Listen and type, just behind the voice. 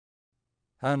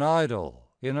An Idol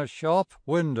in a Shop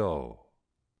Window,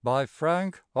 by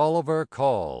Frank Oliver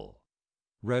Call.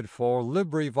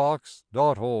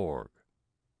 LibriVox.org.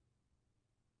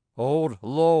 Old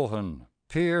Lohan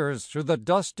peers through the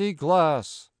dusty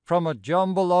glass from a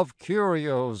jumble of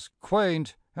curios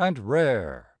quaint and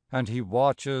rare, and he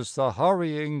watches the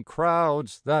hurrying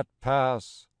crowds that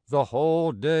pass the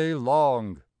whole day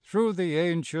long through the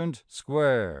ancient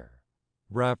square.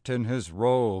 Wrapped in his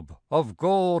robe of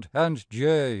gold and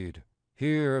jade,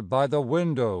 here by the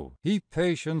window he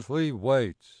patiently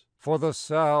waits for the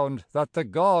sound that the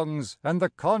gongs and the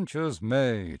conches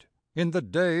made in the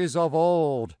days of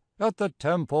old at the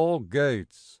temple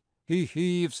gates. He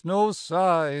heaves no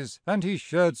sighs and he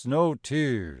sheds no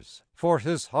tears, for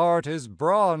his heart is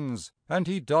bronze, and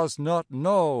he does not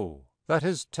know that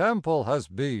his temple has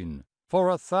been for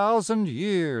 1,000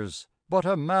 years but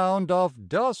a mound of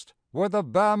dust where the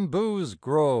bamboos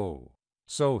grow.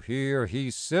 So here he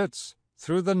sits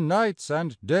through the nights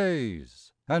and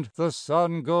days, and the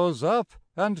sun goes up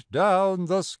and down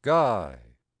the sky.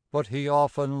 But he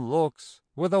often looks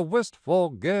with a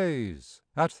wistful gaze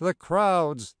at the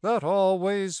crowds that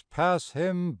always pass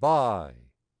him by,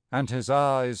 and his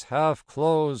eyes half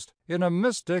closed in a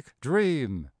mystic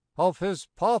dream of his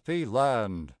poppy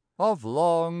land of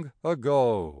long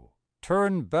ago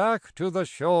turn back to the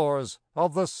shores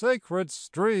of the sacred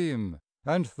stream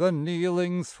and the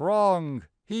kneeling throng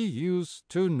he used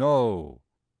to know.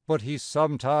 But he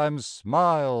sometimes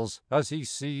smiles as he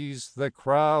sees the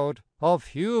crowd of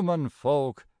human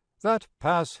folk that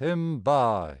pass him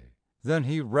by. Then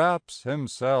he wraps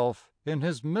himself in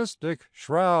his mystic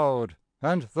shroud,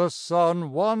 and the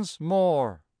sun once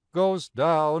more goes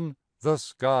down the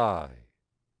sky.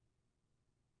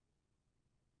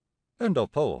 End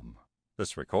of poem.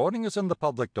 This recording is in the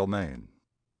public domain.